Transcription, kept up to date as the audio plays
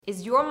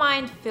Is your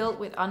mind filled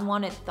with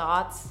unwanted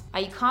thoughts?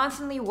 Are you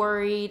constantly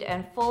worried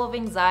and full of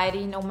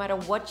anxiety? No matter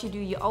what you do,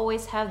 you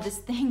always have this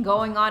thing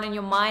going on in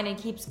your mind and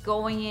keeps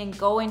going and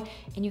going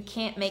and you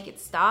can't make it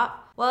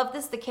stop? Well, if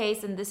this is the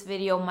case, then this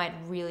video might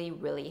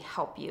really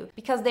help you,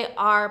 because there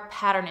are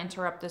pattern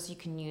interrupters you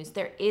can use.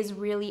 There is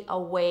really a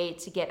way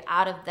to get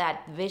out of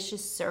that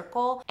vicious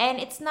circle, and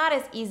it's not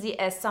as easy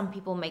as some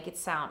people make it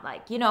sound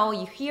like. You know,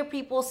 you hear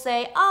people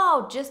say,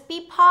 oh, just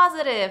be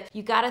positive.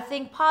 You gotta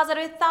think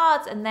positive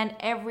thoughts and then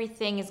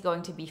everything is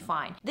going to be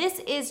fine. This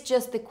is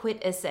just the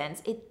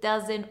quintessence. It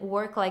doesn't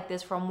work like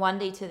this from one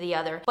day to the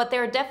other, but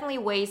there are definitely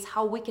ways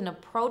how we can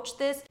approach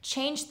this,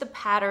 change the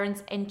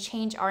patterns, and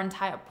change our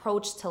entire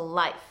approach to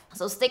life.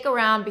 So stick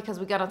around because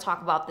we're gonna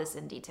talk about this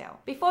in detail.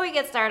 Before we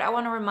get started, I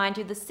wanna remind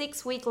you the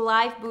 6-week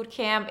live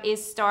bootcamp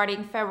is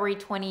starting February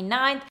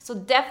 29th. So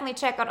definitely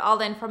check out all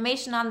the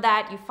information on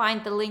that. You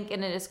find the link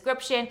in the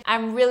description.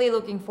 I'm really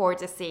looking forward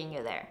to seeing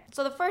you there.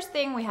 So the first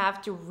thing we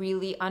have to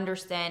really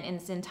understand in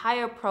this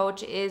entire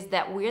approach is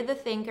that we're the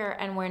thinker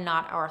and we're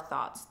not our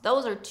thoughts.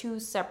 Those are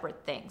two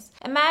separate things.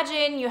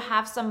 Imagine you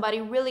have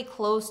somebody really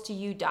close to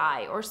you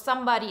die, or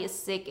somebody is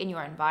sick in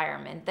your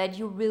environment that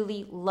you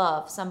really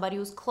love, somebody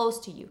who's close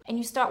to you, and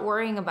you start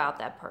worrying about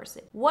that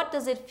person. What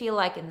does it feel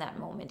like in that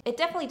moment? It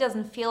definitely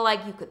doesn't feel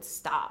like you could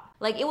stop.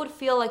 Like, it would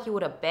feel like you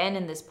would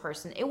abandon this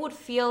person. It would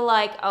feel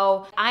like,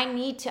 oh, I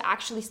need to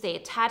actually stay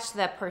attached to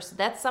that person.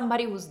 That's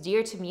somebody who's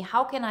dear to me.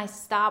 How can I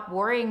stop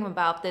worrying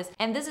about this?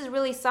 And this is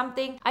really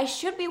something I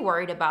should be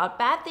worried about.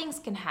 Bad things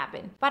can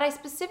happen. But I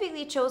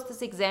specifically chose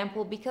this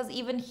example because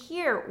even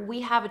here, we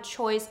have a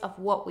choice of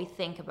what we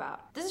think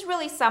about. This is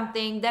really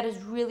something that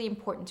is really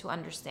important to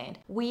understand.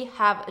 We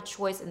have a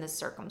choice in this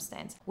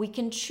circumstance. We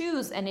can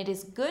choose, and it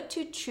is good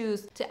to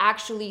choose to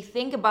actually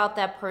think about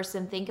that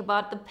person, think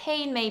about the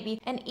pain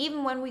maybe, and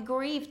even when we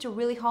grieve, to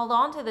really hold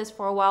on to this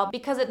for a while,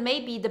 because it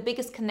may be the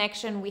biggest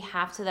connection we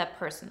have to that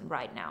person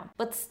right now.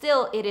 But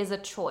still, it is a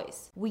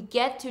choice. We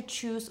get to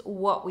choose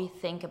what we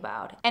think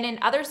about. And in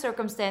other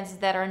circumstances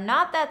that are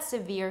not that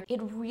severe,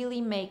 it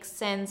really makes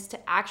sense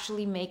to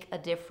actually make a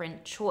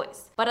different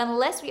choice. But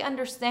unless we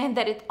understand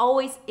that it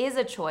always is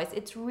a choice,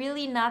 it's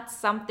really not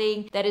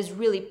something that is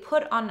really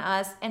put on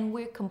us and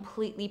we're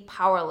completely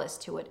powerless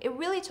to it. It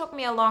really took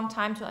me a long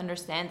time to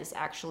understand this,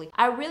 actually.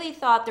 I really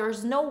thought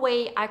there's no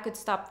way I could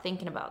stop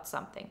thinking about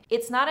something.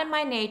 It's not in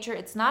my nature,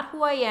 it's not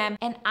who I am,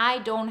 and I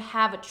don't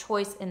have a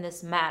choice in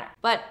this matter.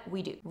 But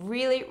we do.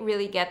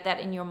 Really get that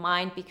in your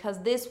mind,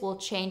 because this will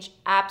change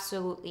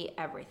absolutely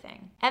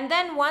everything. And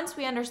then once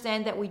we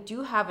understand that we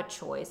do have a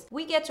choice,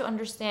 we get to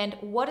understand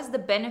what is the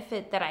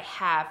benefit that I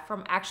have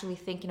from actually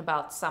thinking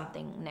about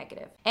something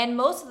negative. And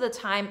most of the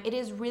time, it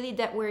is really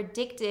that we're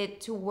addicted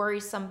to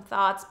worrisome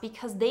thoughts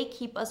because they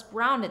keep us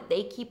grounded.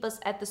 They keep us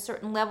at the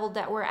certain level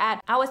that we're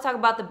at. I always talk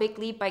about The Big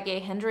Leap by Gay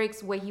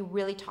Hendricks, where he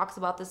really talks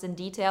about this in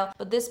detail,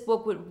 but this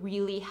book would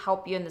really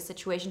help you in the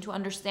situation to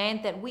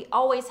understand that we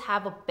always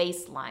have a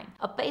baseline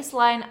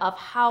of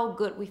how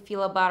good we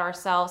feel about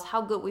ourselves,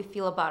 how good we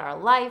feel about our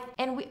life,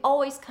 and we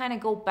always kind of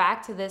go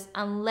back to this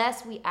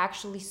unless we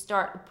actually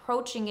start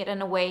approaching it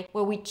in a way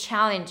where we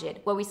challenge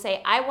it, where we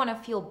say, I want to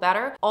feel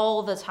better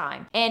all the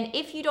time. And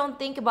if you don't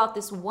think about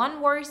this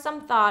one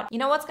worrisome thought, you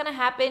know what's going to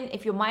happen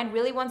if your mind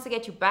really wants to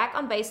get you back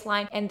on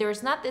baseline and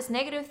there's not this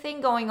negative thing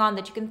going on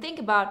that you can think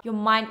about, your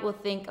mind will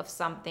think of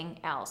something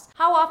else.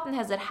 How often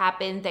has it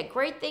happened that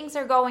great things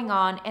are going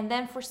on and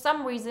then for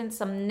some reason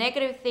some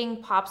negative thing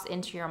pops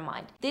into your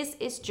mind? This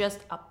is just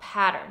a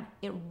pattern.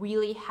 It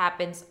really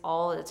happens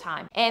all the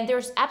time. And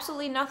there's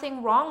absolutely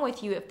nothing wrong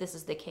with you if this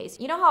is the case.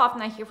 You know how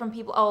often I hear from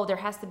people, oh, there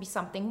has to be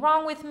something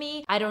wrong with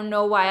me. I don't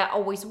know why I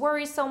always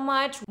worry so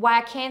much, why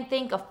I can't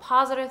think of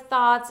positive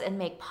thoughts and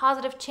make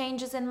positive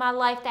changes in my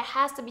life. There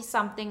has to be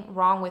something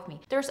wrong with me.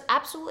 There's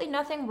absolutely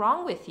nothing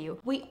wrong with you.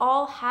 We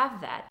all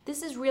have that.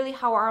 This is really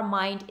how our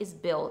mind is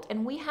built,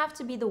 and we have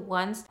to be the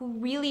ones who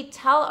really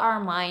tell our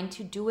mind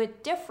to do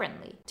it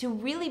differently, to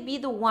really be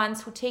the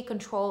ones who take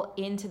control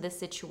into the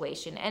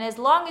situation. And as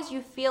long as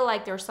you feel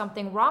like there's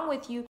something wrong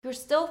with you, you're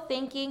still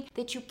thinking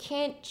that you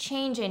can't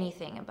change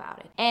anything about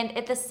it. And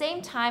at the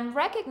same time,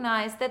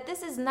 recognize that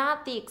this is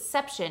not the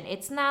exception.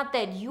 It's not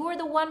that you're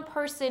the one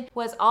person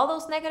who has all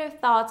those negative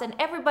thoughts and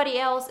everybody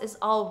else is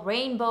all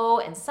rainbow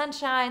and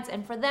sunshines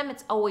and for them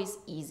it's always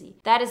easy.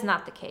 That is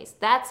not the case.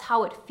 That's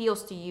how it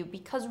feels to you,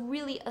 because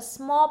really a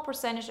small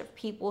percentage of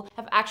people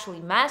have actually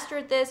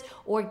mastered this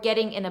or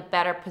getting in a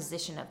better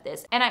position of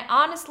this. And I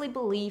honestly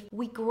believe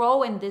we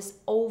grow in this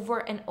over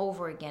and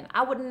over again.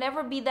 I would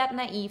never be that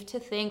naive to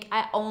think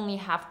I only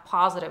have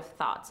positive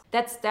thoughts.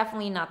 That's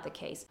definitely not the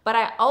case. But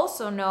I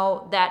also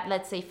know that,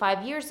 let's say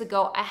 5 years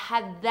ago, I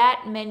had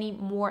that many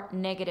more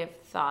negative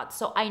thoughts.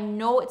 So I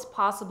know it's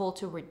possible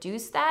to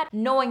reduce that,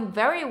 knowing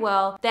very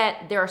well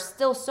that there are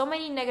still so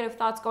many negative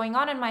thoughts going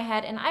on in my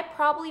head and I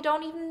probably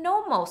don't even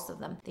know most of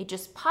them. They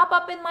just pop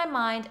up in my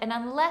mind, and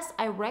unless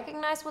I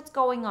recognize what's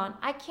going on,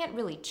 I can't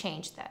really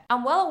change that.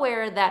 I'm well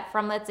aware that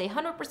from, let's say,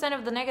 100%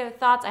 of the negative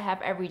thoughts I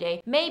have every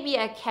day, maybe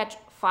I catch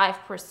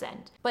 5%.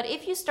 But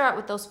if you start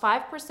with those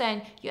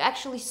 5%, you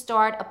actually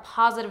start a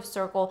positive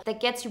circle that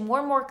gets you more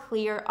and more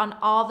clear on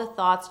all the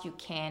thoughts you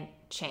can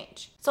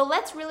change. So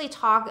let's really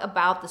talk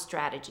about the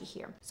strategy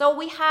here. So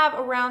we have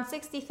around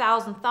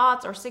 60,000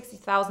 thoughts or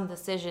 60,000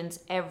 decisions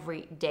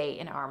every day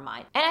in our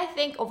mind. And I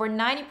think over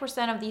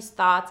 90% of these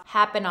thoughts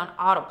happen on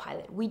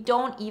autopilot. We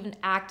don't even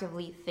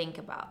actively think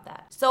about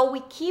that. So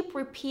we keep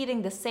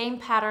repeating the same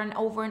pattern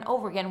over and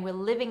over again. We're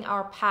living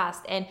our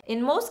past. And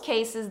in most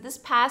cases, this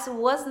past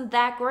wasn't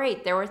that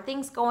great. There were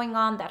things going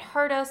on that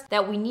hurt us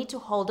that we need to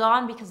hold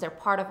on because they're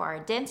part of our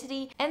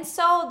identity. And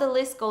so the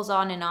list goes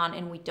on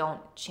and we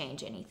don't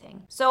change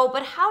anything. So,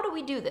 but how do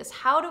we do this?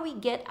 How do we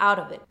get out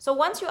of it? So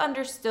once you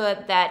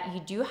understood that you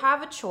do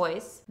have a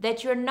choice,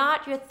 that you're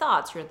not your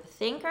thoughts, you're the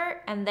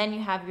thinker, and then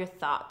you have your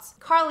thoughts.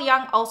 Carl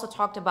Jung also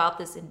talked about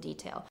this in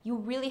detail. You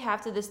really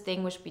have to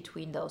distinguish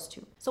between those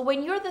two. So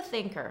when you're the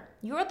thinker,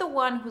 you're the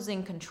one who's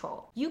in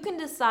control. You can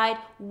decide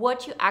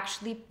what you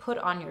actually put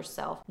on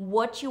yourself,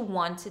 what you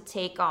want to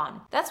take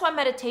on. That's why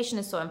meditation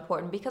is so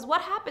important, because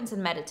what happens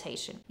in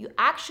meditation? You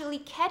actually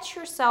catch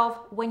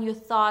yourself when your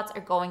thoughts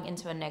are going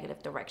into a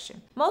negative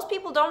direction. Most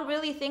people don't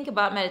really think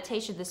about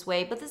meditation this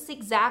way, but this is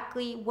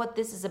exactly what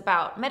this is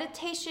about.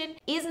 Meditation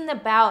isn't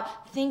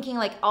about thinking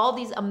like all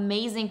these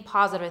amazing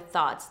positive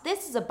thoughts.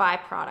 This is a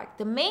byproduct.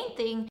 The main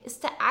thing is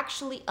to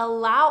actually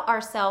allow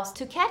ourselves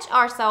to catch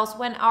ourselves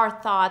when our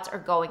thoughts are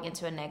going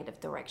into a negative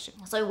direction.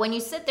 So when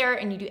you sit there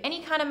and you do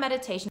any kind of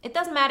meditation, it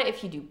doesn't matter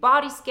if you do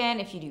body scan,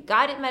 if you do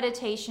guided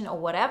meditation or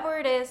whatever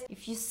it is,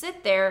 if you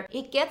sit there,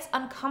 it gets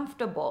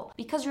uncomfortable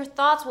because your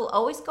thoughts will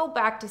always go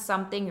back to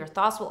something. Your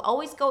thoughts will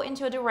always go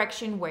into a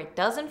direction where it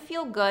doesn't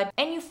feel good,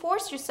 and you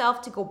force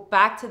yourself to go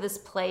back to this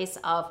place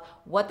of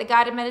what the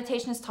guided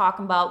meditation is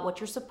talking about, what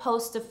you're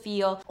supposed to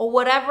feel, or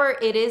whatever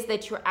it is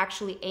that you're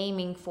actually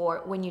aiming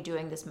for when you're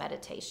doing this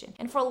meditation.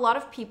 And for a lot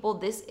of people,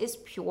 this is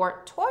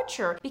pure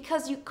torture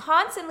because you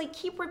constantly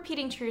keep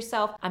repeating to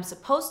yourself, I'm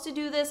supposed to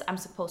do this, I'm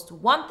supposed to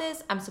want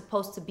this, I'm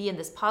supposed to be in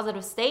this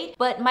positive state,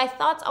 but my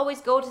thoughts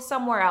always go to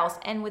somewhere else,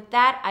 and with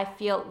that, I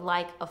feel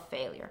like a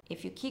failure.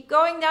 If you keep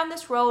going down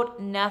this road,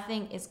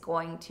 nothing is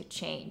going to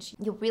change.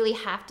 You really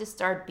have to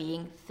start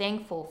being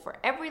thankful for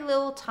every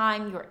little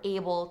time you're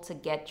able to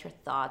get your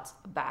thoughts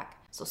back.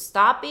 So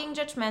stop being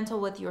judgmental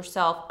with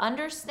yourself.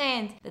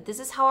 Understand that this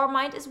is how our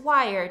mind is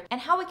wired and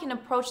how we can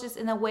approach this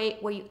in a way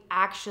where you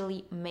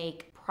actually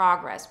make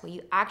progress, where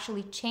you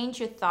actually change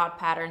your thought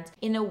patterns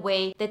in a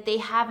way that they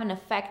have an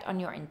effect on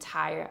your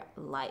entire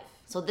life.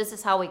 So this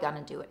is how we're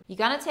gonna do it. You're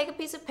gonna take a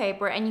piece of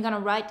paper and you're gonna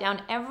write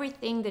down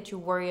everything that you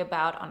worry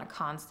about on a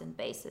constant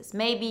basis.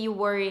 Maybe you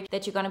worry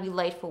that you're gonna be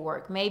late for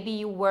work. Maybe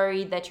you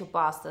worry that your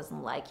boss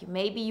doesn't like you.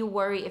 Maybe you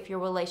worry if your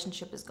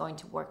relationship is going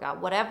to work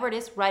out. Whatever it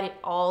is, write it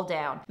all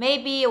down.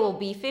 Maybe it will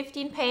be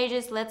 15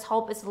 pages. Let's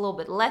hope it's a little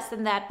bit less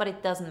than that, but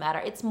it doesn't matter.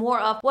 It's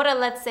more of what are,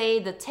 let's say,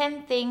 the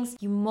 10 things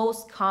you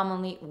most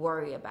commonly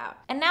worry about.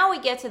 And now we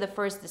get to the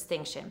first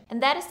distinction,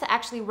 and that is to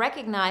actually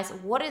recognize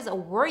what is a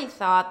worry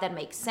thought that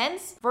makes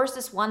sense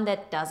versus one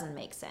that doesn't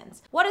make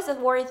sense. What is a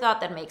worry thought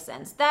that makes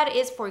sense? That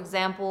is, for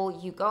example,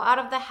 you go out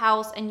of the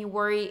house and you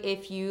worry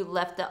if you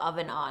left the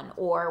oven on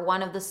or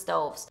one of the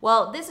stoves.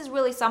 Well, this is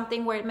really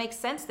something where it makes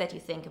sense that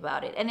you think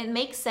about it, and it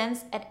makes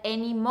sense at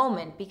any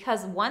moment,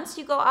 because once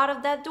you go out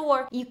of that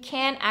door, you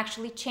can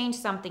actually change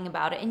something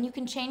about it, and you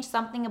can change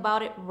something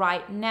about it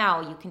right now.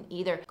 You can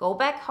either go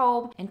back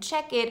home and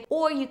check it,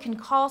 or you can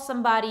call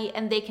somebody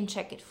and they can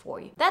check it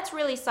for you. That's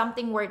really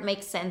something where it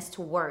makes sense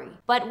to worry.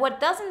 But what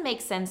doesn't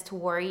make sense to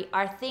worry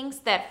are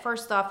things that,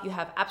 first off, you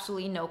have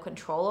absolutely no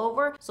control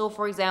over. So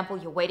for example,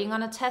 you're waiting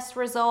on a test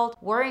result.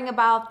 Worrying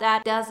about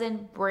that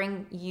doesn't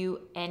bring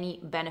you any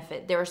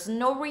benefit. There's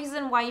no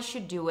reason why you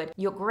should do it.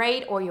 Your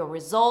grade or your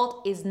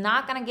result is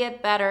not gonna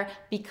get better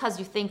because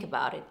you think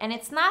about it, and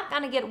it's not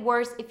gonna get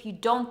worse if you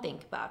don't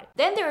think about it.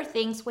 Then there are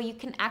things where you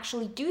can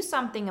actually do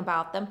something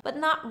about them, but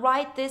not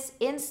right this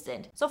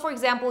instant. So for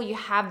example, you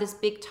have this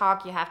big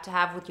talk you have to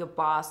have with your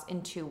boss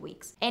in 2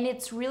 weeks, and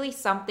it's really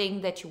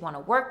something that you want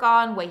to work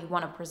on, where you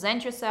want to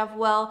present yourself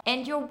well,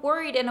 and you're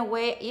worried in a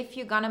way if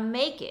you're gonna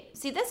make it.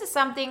 See, this is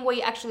something where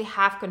you actually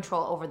have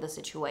control over the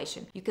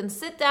situation. You can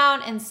sit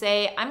down and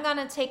say, I'm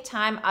gonna take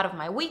time out of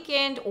my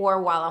weekend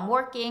or while I'm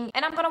working,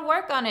 and I'm gonna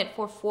work on it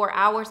for 4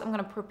 hours. I'm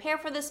gonna prepare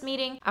for this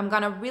meeting. I'm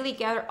gonna really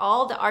gather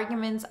all the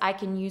arguments I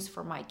can use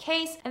for my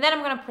case, and then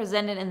I'm gonna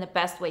present it in the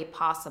best way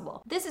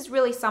possible. This is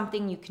really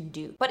something you can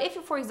do. But if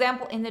you're, for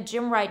example, in the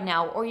gym right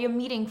now, or you're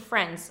meeting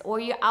friends, or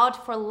you're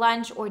out for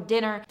lunch or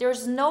dinner,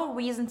 there's no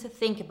reason to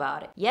think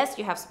about it. Yes,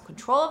 you have some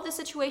control of the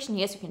situation.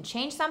 Yes, you can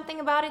change something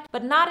about it,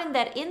 but not in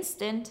that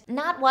instant,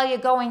 not while you're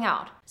going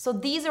out. So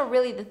these are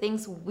really the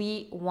things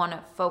we want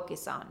to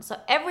focus on. So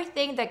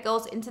everything that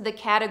goes into the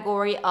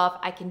category of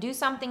I can do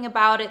something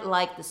about it,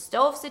 like the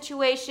stove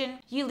situation,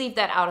 you leave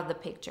that out of the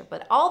picture.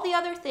 But all the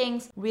other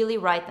things, really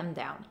write them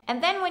down.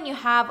 And then when you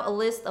have a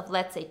list of,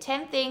 let's say,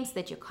 10 things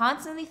that you're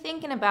constantly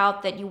thinking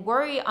about, that you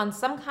worry on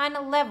some kind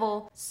of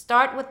level,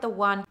 start with the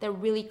one that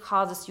really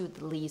causes you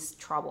the least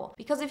trouble.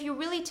 Because if you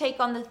really take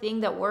on the thing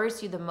that worries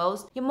hurts you the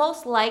most, you're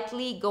most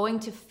likely going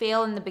to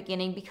fail in the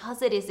beginning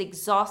because it is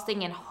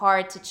exhausting and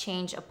hard to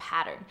change a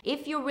pattern.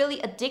 If you're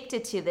really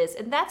addicted to this,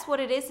 and that's what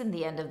it is in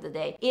the end of the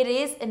day, it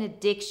is an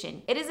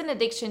addiction. It is an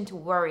addiction to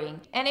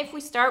worrying. And if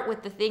we start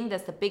with the thing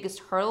that's the biggest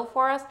hurdle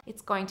for us,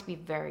 it's going to be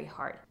very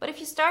hard. But if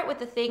you start with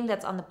the thing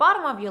that's on the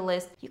bottom of your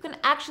list, you can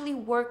actually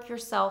work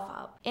yourself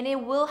up and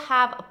it will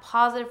have a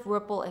positive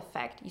ripple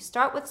effect. You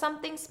start with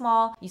something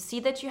small, you see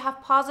that you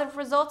have positive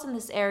results in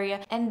this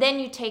area, and then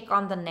you take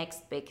on the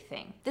next big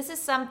thing. This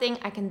is something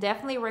I can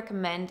definitely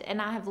recommend,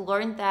 and I have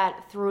learned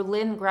that through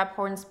Lynn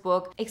Grabhorn's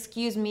book,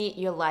 Excuse Me,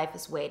 Your Life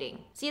is Waiting.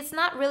 See, it's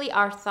not really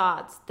our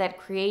thoughts that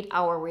create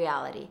our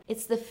reality.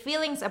 It's the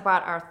feelings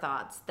about our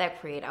thoughts that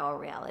create our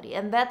reality.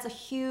 And that's a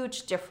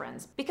huge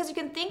difference because you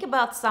can think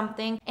about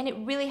something and it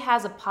really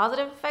has a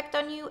positive effect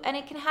on you and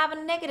it can have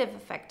a negative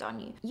effect on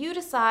you. You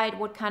decide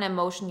what kind of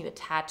emotion you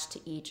attach to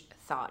each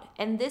thought.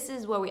 And this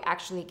is where we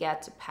actually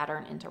get to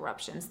pattern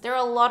interruptions. There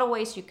are a lot of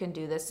ways you can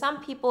do this.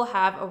 Some people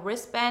have a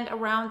wristband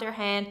around their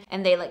hand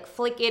and they like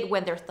flick it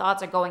when their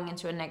thoughts are going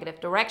into a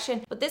negative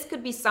direction. But this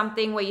could be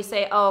something where you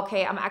say, oh,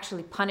 okay, I'm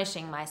actually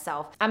punishing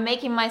myself. I'm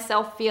making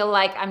myself feel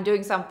like I'm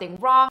doing something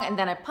wrong and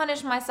then I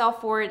punish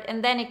myself for it,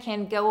 and then it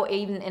can go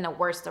even in a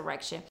worse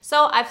direction.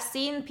 So I've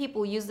seen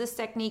people use this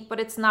technique, but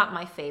it's not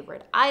my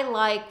favorite. I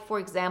like, for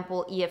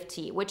example,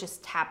 EFT, which is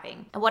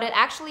tapping. And what it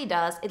actually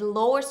does, it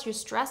lowers your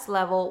stress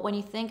level when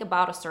you think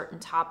about a certain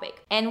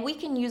topic. And we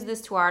can use this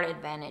to our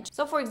advantage.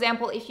 So for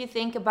example, if you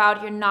think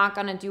about you're not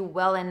gonna do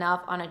well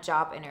enough on a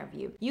job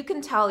interview, you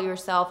can tell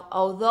yourself,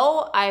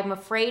 although I'm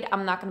afraid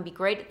I'm not gonna be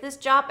great at this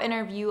job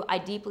interview, I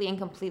deeply and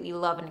completely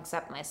love and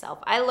accept myself.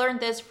 I learned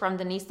this from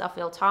Denise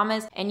Duffield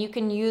Thomas, and you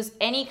can use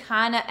any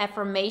kind of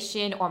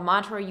affirmation or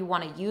mantra you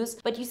wanna use,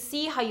 but you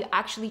see how you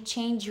actually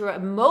change your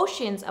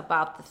emotions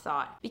about the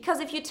thought. Because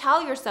if you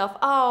tell yourself,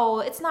 oh,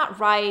 it's not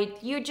right,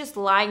 you're just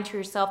lying to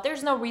yourself,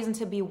 there's no reason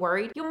to be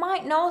worried, your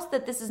mind knows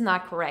that this is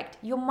not correct.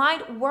 Your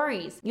mind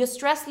worries. Your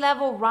stress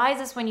level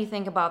rises when you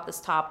think about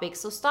this topic.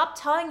 So stop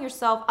telling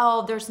yourself,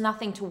 oh, there's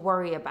nothing to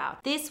worry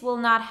about. This will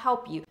not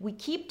help you. We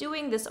keep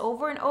doing this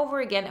over and over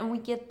again and we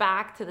get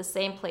back to the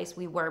same place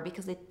we were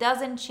because it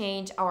doesn't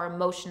change our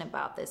emotion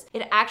about this.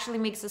 It actually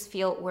makes us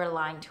feel we're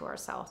lying to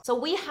ourselves. So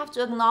we have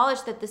to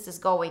acknowledge that this is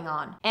going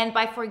on. And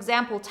by, for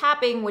example,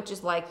 tapping, which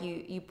is like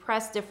you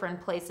press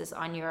different places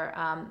on your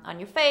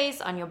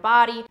face, on your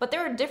body, but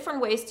there are different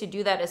ways to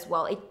do that as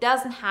well. It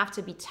doesn't have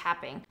to be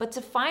tapping, but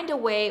to find a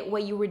way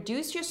where you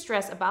reduce your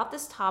stress about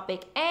this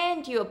topic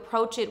and you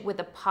approach it with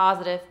a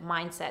positive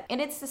mindset. And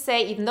it's to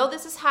say, even though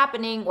this is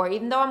happening, or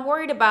even though I'm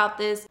worried about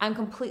this, I'm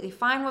completely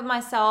fine with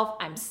myself,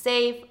 I'm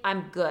safe,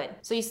 I'm good.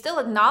 So you still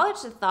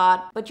acknowledge the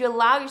thought, but you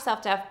allow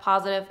yourself to have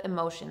positive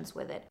emotions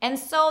with it. And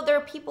so there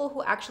are people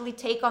who actually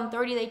take on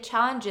 30-day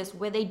challenges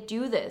where they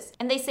do this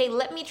and they say,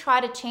 let me try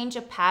to change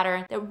a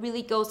pattern that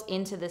really goes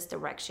into this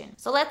direction.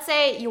 So let's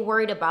say you're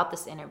worried about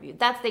this interview.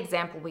 That's the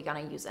example we're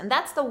gonna use. And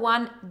that's the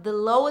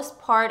lowest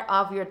part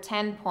of your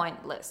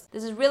 10-point list.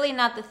 This is really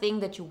not the thing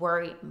that you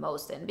worry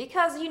most in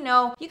because you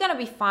know you're gonna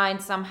be fine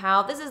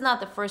somehow. This is not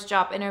the first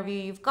job interview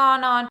you've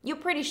gone on. You're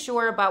pretty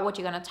sure about what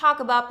you're gonna talk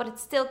about, but it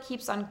still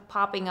keeps on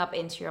popping up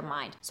into your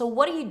mind. So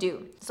what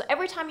do? So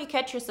every time you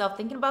catch yourself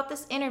thinking about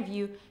this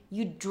interview,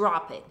 you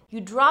drop it.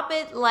 You drop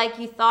it like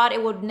you thought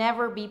it would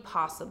never be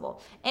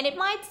possible. And it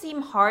might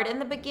seem hard in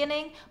the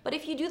beginning, but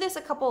if you do this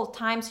a couple of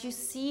times, you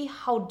see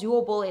how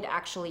doable it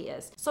actually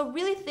is. So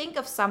really think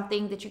of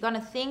something that you're gonna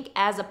think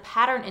as a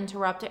pattern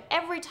interrupter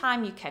every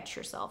time you catch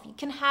yourself. You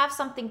can have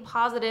something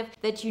positive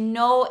that you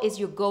know is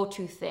your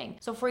go-to thing.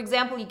 So for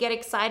example, you get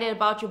excited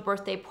about your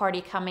birthday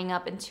party coming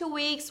up in 2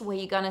 weeks where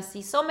you're gonna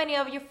see so many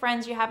of your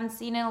friends you haven't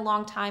seen in a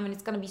long time and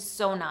it's gonna be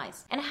so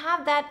nice. And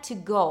have that to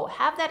go.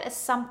 Have that as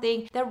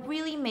something that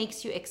really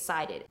makes you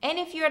excited. And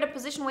if you're at a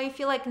position where you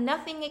feel like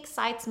nothing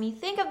excites me,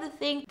 think of the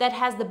thing that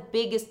has the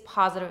biggest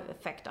positive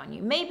effect on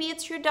you. Maybe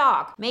it's your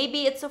dog,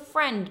 maybe it's a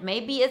friend,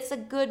 maybe it's a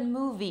good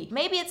movie,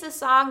 maybe it's a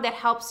song that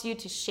helps you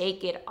to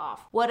shake it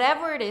off.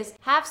 Whatever it is,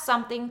 have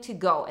something to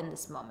go in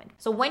this moment.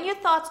 So when your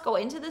thoughts go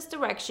into this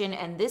direction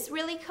and this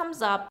really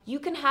comes up, you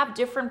can have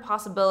different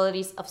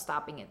possibilities of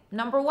stopping it.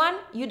 Number one,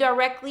 you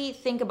directly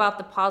think about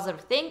the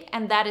positive thing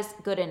and that is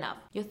good enough.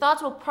 Your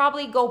thoughts will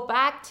probably go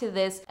back to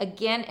this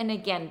again and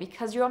again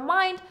because your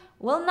mind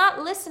will not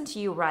listen to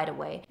you right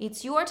away.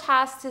 It's your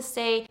task to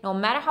say, no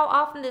matter how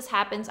often this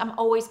happens, I'm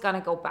always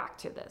gonna go back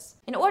to this.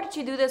 In order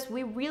to do this,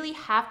 we really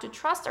have to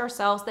trust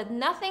ourselves that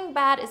nothing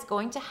bad is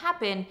going to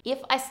happen if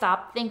I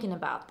stop thinking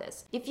about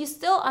this. If you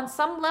still on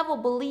some level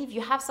believe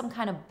you have some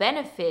kind of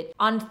benefit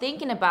on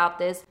thinking about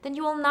this, then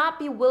you will not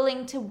be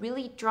willing to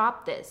really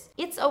drop this.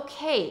 It's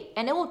okay,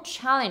 and it will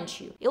challenge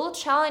you. It will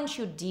challenge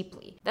you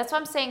deeply. That's why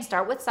I'm saying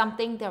start with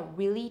something that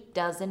really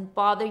doesn't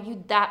bother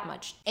you that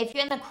much. If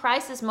you're in a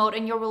crisis mode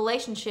and your relationship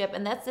relationship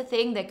and that's the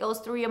thing that goes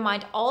through your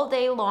mind all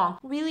day long,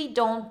 really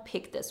don't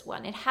pick this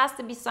one. It has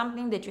to be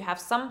something that you have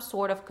some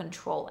sort of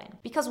control in.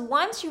 Because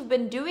once you've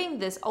been doing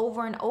this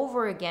over and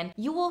over again,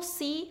 you will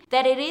see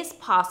that it is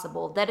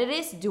possible, that it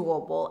is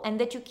doable, and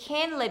that you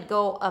can let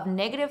go of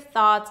negative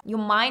thoughts, your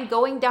mind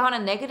going down a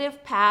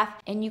negative path,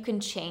 and you can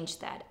change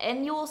that.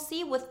 And you will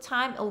see with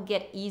time, it'll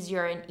get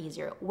easier and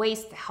easier.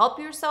 Ways to help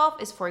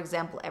yourself is, for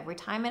example, every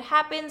time it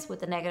happens with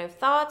the negative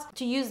thoughts,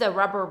 to use the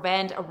rubber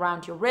band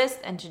around your wrist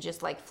and to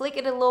just like flick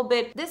it a little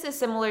bit. This is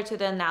similar to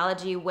the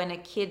analogy when a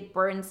kid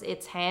burns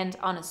its hand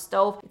on a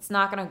stove, it's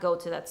not gonna go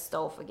to that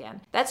stove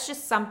again. That's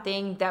just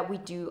something that we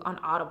do on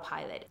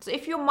autopilot. So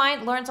if your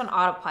mind learns on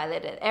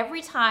autopilot that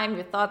every time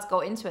your thoughts go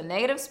into a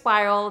negative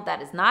spiral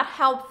that is not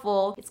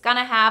helpful, it's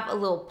gonna have a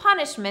little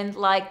punishment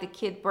like the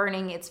kid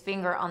burning its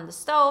finger on the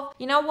stove,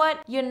 you know what?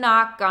 You're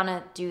not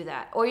gonna do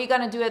that, or you're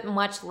gonna do it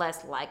much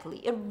less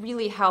likely. It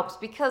really helps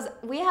because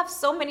we have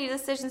so many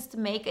decisions to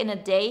make in a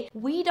day.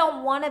 We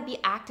don't want to be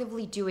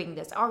actively doing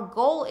this. Our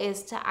goal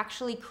is to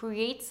actually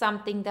create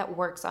something that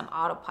works on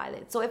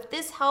autopilot. So if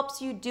this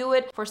helps you do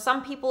it, for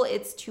some people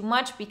it's too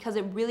much because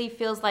it really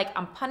feels like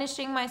I'm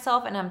punishing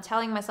myself and I'm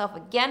telling myself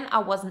again I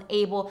wasn't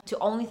able to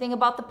only think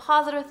about the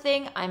positive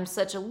thing. I'm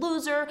such a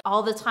loser.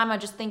 All the time I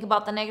just think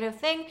about the negative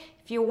thing.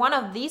 If you're one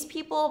of these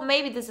people,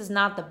 maybe this is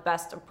not the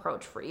best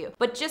approach for you,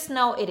 but just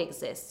know it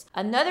exists.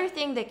 Another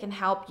thing that can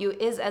help you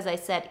is, as I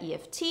said,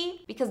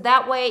 EFT, because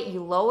that way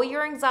you lower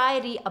your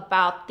anxiety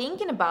about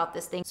thinking about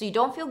this thing. So you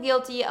don't feel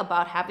guilty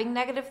about having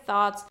negative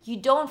thoughts. You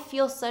don't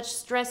feel such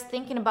stress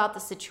thinking about the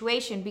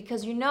situation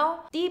because you know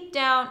deep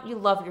down you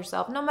love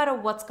yourself no matter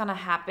what's gonna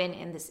happen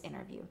in this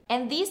interview.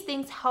 And these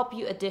things help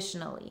you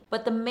additionally.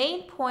 But the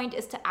main point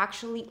is to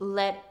actually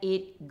let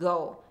it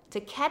go. To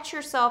catch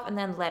yourself and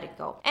then let it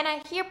go. And I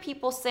hear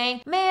people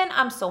saying, man,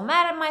 I'm so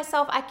mad at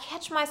myself. I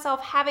catch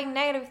myself having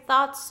negative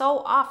thoughts so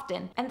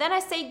often. And then I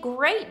say,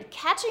 great,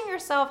 catching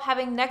yourself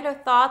having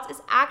negative thoughts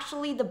is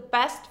actually the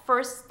best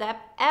first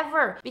step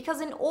ever. Because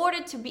in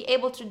order to be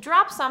able to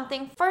drop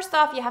something, first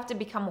off, you have to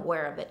become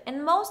aware of it.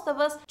 And most of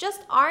us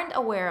just aren't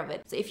aware of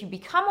it. So if you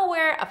become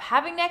aware of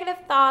having negative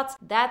thoughts,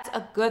 that's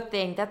a good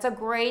thing. That's a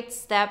great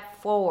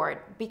step forward.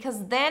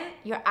 Because then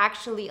you're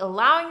actually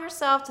allowing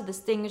yourself to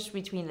distinguish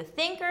between the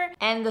thinker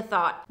and the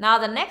thought. Now,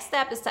 the next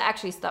step is to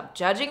actually stop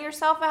judging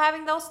yourself for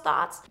having those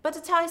thoughts, but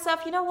to tell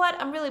yourself, you know what,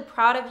 I'm really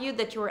proud of you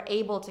that you were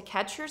able to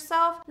catch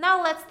yourself.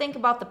 Now let's think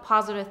about the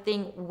positive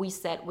thing we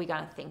said we're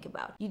gonna think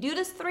about. You do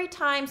this 3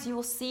 times, you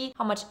will see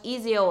how much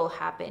easier it will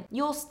happen.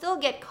 You will still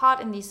get caught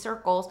in these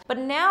circles, but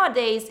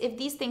nowadays, if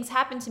these things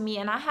happen to me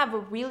and I have a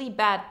really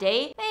bad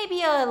day,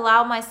 maybe I'll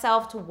allow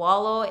myself to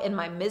wallow in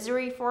my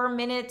misery for a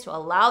minute, to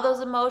allow those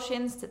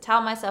emotions, to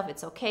tell myself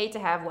it's okay to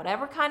have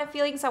whatever kind of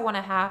feelings I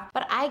wanna have,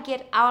 but I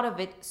get out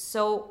of it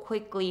so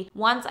quickly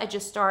once I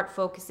just start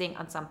focusing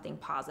on something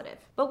positive.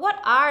 But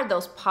what are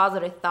those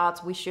positive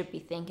thoughts we should be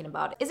thinking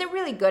about? Is it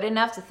really good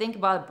enough to think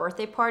about a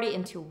birthday party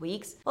in 2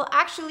 weeks? Well,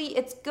 actually,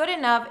 it's good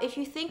enough if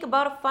you think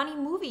about a funny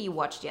movie you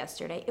watched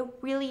yesterday. It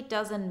really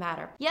doesn't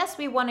matter. Yes,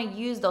 we want to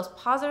use those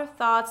positive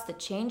thoughts to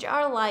change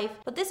our life,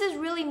 but this is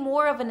really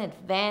more of an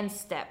advanced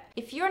step.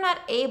 If you're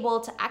not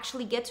able to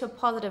actually get to a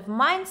positive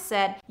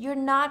mindset, you're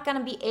not going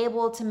to be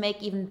able to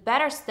make even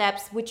better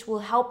steps, which will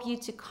help you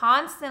to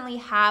constantly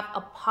have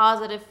a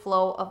positive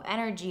flow of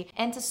energy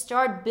and to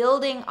start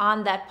building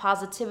on that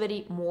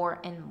positivity more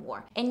and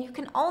more. And you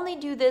can only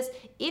do this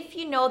if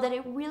you know that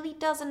it really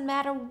doesn't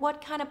matter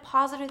what kind of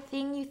positive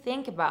thing you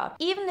think about.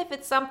 Even if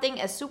it's something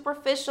as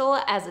superficial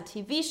as a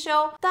TV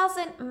show,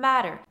 doesn't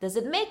matter. Does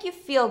it make you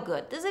feel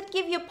good? Does it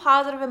give you a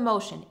positive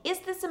emotion? Is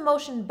this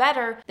emotion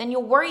better than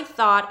your worry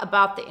thought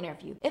about the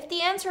interview? If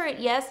the answer is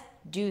yes,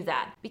 do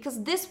that,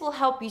 because this will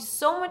help you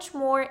so much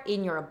more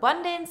in your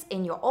abundance,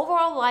 in your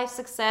overall life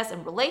success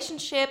and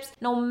relationships,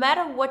 no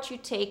matter what you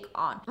take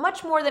on.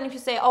 Much more than if you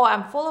say, oh,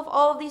 I'm full of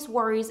all of these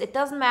worries, it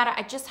doesn't matter,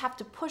 I just have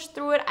to push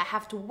through it, I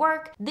have to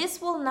work.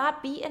 This will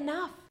not be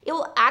enough. It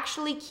will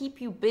actually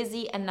keep you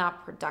busy and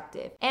not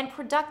productive. And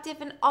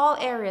productive in all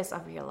areas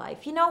of your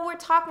life. You know, we're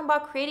talking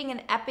about creating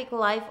an epic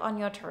life on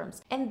your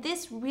terms. And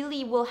this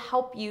really will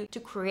help you to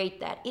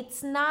create that.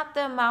 It's not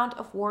the amount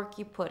of work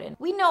you put in.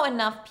 We know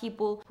enough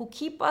people who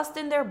keep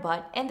busting their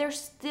butt and they're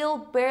still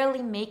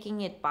barely making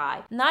it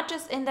by. Not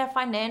just in their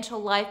financial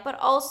life, but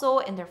also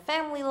in their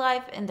family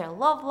life, in their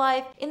love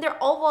life, in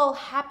their overall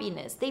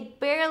happiness. They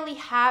barely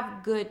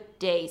have good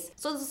days.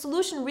 So the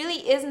solution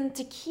really isn't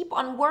to keep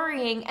on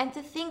worrying and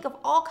to think of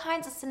all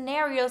kinds of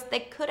scenarios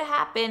that could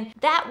happen.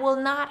 That will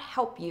not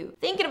help you.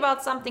 Thinking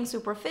about something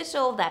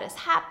superficial that is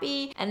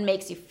happy and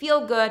makes you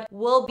feel good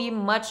will be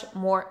much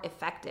more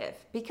effective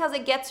because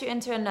it gets you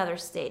into another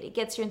state. It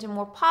gets you into a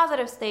more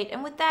positive state,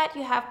 and with that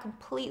you have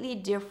completely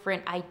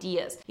different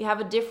ideas. You have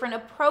a different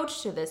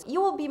approach to this.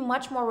 You will be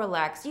much more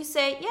relaxed. You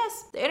say,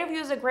 yes, the interview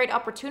is a great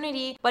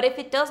opportunity, but if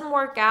it doesn't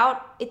work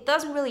out, it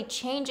doesn't really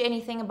change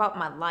anything about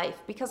my life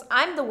because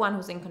I'm the one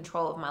who's in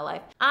control of my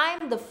life.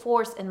 I'm the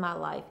force in my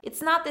life.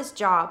 It's not this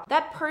job.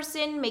 That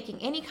person making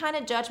any kind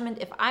of judgment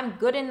if I'm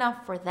good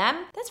enough for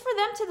them, that's for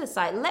them to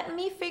decide. Let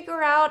me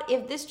figure out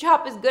if this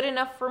job is good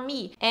enough for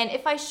me. And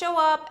if I show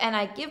up and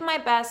I give my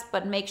best,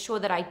 but make sure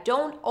that I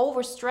don't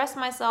overstress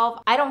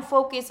myself, I don't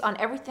focus on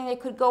everything that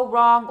could go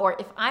wrong, or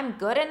if I'm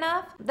good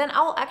enough, then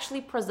I'll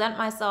actually present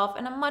myself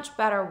in a much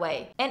better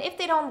way. And if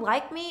they don't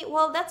like me,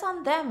 well, that's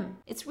on them.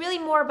 It's really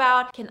more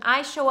about, can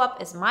I show up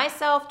as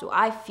myself? Do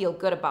I feel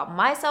good about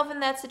myself in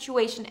that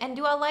situation? And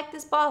do I like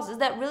this boss? Is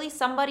that really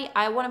somebody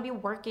I want to be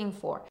working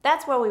for?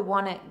 That's where we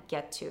want to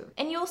get to.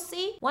 And you'll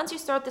see, once you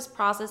start this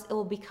process, it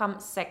will become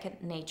second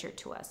nature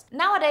to us.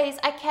 Nowadays,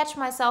 I catch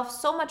myself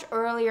so much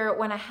earlier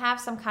when I have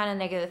some kind of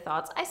negative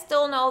thoughts. I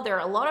still know there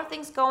are a lot of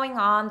things going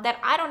on that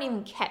I don't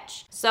even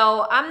catch.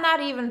 So I'm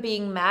not even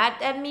being mad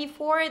at me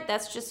for it.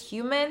 That's just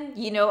human.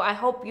 You know, I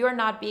hope you're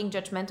not being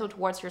judgmental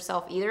towards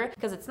yourself either,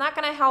 because it's not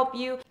going to help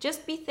you.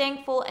 Just be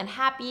thankful and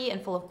happy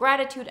and full of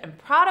gratitude and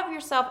proud of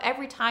yourself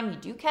every time you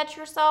do catch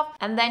yourself,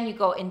 and then you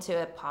go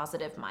into a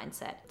positive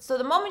mindset. So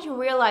the moment you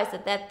realize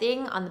that that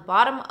thing on the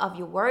bottom of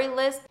your worry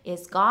list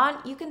is gone,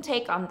 you can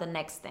take on the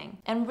next thing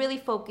and really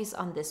focus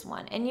on this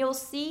one. And you'll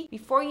see,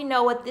 before you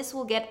know it, this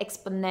will get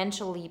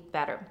exponentially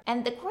better.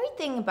 And the great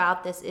thing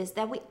about this is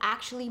that we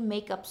actually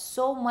make up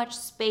so much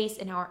space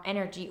in our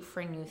energy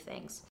for new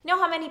things. You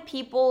know how many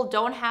people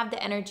don't have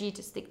the energy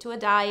to stick to a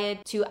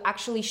diet, to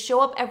actually show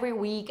up every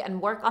week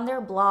and work on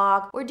their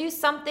blog, or do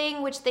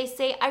something which they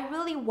say, I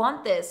really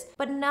want this,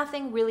 but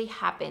nothing really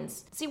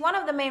happens. See, one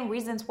of the main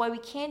reasons why we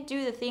can't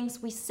do the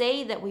things we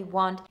say that we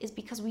want is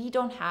because we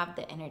don't have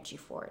the energy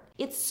for it.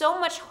 It's so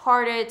much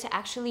harder to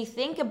actually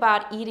think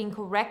about eating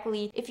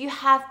correctly if you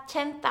have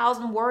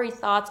 10,000 worry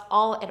thoughts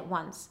all at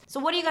once. So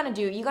what are you gonna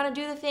do? You're gonna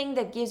do the thing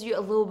that gives you a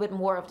little bit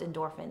more of the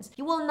endorphins.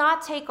 You will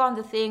not take on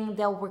the thing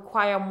that will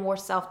require more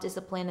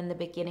self-discipline in the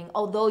beginning,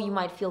 although you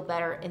might feel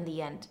better in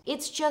the end.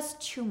 It's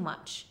just too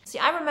much. See,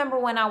 I remember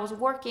when I was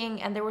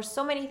working and there were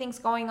so many things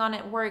going on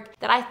at work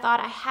that I thought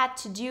I had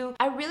to do.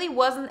 I really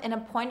wasn't in a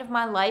point of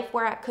my life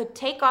where I could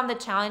take on the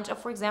challenge of,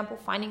 for example,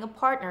 finding a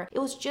partner. It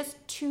was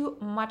just too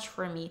much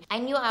for me. I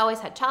knew I always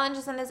had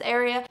challenges in this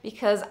area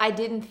because I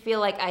didn't feel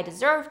like I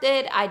deserved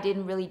it. I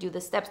didn't really do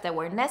the steps that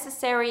were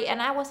necessary,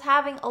 and I was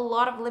having a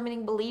lot of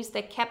limiting beliefs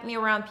that kept me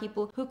around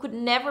people who could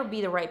never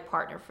be the right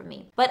partner for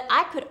me. But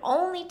I could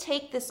only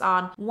take this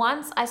on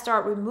once I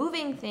start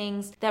removing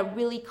things that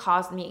really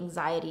caused me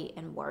anxiety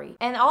and worry.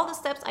 And all the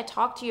steps I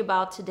talked to you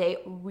about today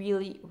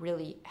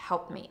really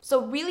helped me.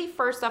 So really,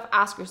 first off,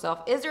 ask yourself,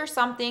 is there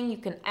something you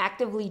can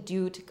actively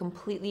do to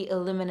completely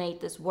eliminate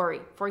this worry?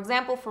 For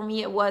example, for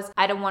me, it was,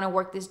 I don't want to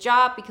work this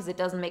job because it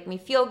doesn't make me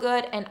feel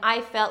good, and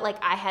I felt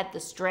like I had the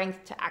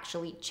strength to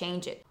actually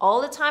change it.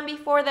 All the time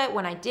before that,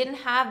 when I didn't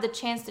have the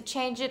chance to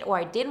change it or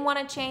I didn't want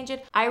to change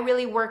it, I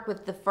really worked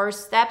with the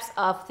first steps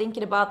of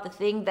thinking about the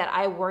thing that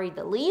I worried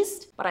the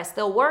least, but I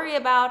still worry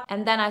about,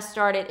 and then I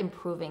started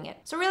improving it.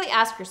 So really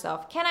ask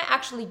yourself, can I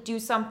actually do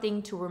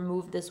something to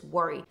remove this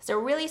worry? Is there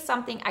really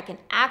something I can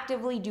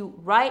actively do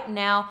right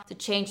now to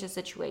change the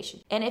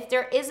situation? And if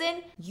there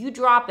isn't, you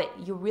drop it.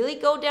 You really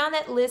go down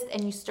that list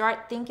and you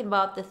start thinking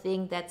about the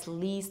thing that's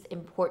least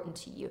important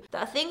to you.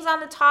 The things on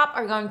the top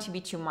are going to be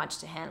too much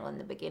to handle in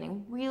the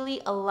beginning.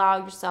 Really allow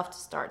yourself to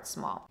start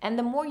small. And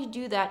the more you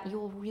do that,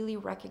 you'll really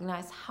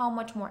recognize how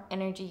much more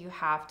energy you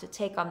have to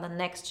take on the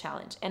next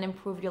challenge and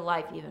improve your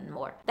life even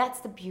more. That's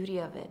the beauty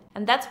of it.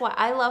 And that's why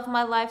I love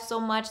my life so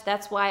much.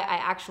 That's why I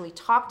actually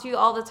talk to you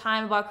all the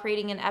time about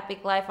creating an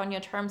epic life on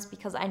your terms,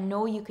 because I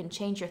know you can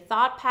change your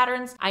thought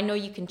patterns. I know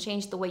you can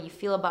change the way you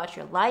feel about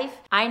your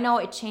life. I know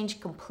it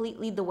changed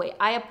completely the way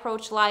I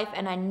approach life,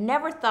 and I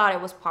never thought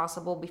it was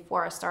possible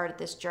before I started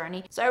this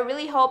journey. So I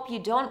really hope you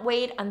don't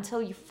wait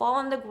until you fall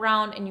on the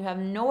ground and you have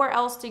nowhere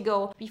else to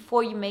go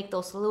before you make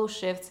those little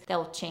shifts that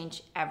will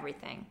change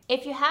everything.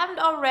 If you haven't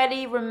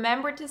already,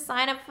 remember to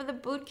sign up for the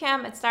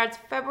bootcamp. It starts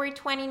February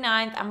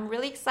 29th. I'm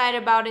really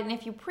excited about it, and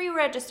if you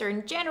pre-register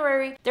in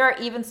January, there are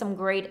even some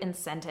great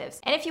incentives.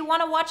 And if you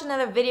want to watch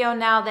another video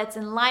now that's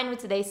in line with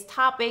today's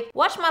topic,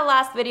 watch my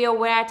last video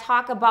where I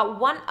talk about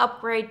one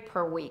upgrade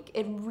per week.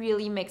 It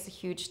really makes a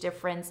huge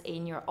difference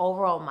in your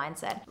overall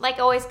mindset. Like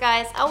always,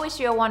 guys, I wish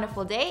you a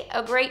wonderful day,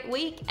 a great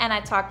week, and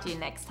I talk to you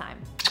next time.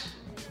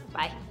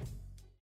 Bye.